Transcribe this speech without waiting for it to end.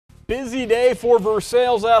busy day for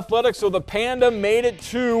Versailles Athletics, so the Panda made it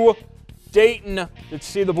to Dayton to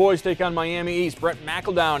see the boys take on Miami East. Brett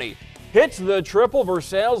McEldowney hits the triple.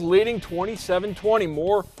 Versailles leading 27-20.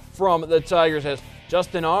 More from the Tigers as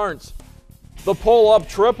Justin Arntz, the pull-up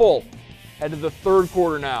triple. Head to the third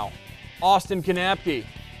quarter now. Austin Kanapke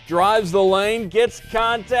drives the lane, gets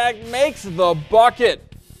contact, makes the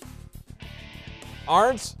bucket.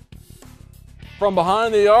 Arntz from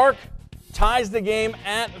behind the arc ties the game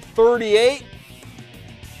at 38.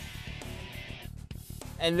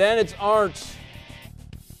 And then it's Arntz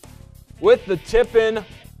with the tip-in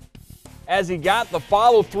as he got the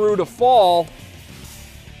follow-through to fall.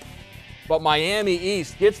 But Miami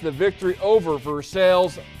East gets the victory over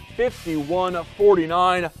Versailles,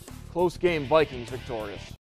 51-49. Close game, Vikings victorious.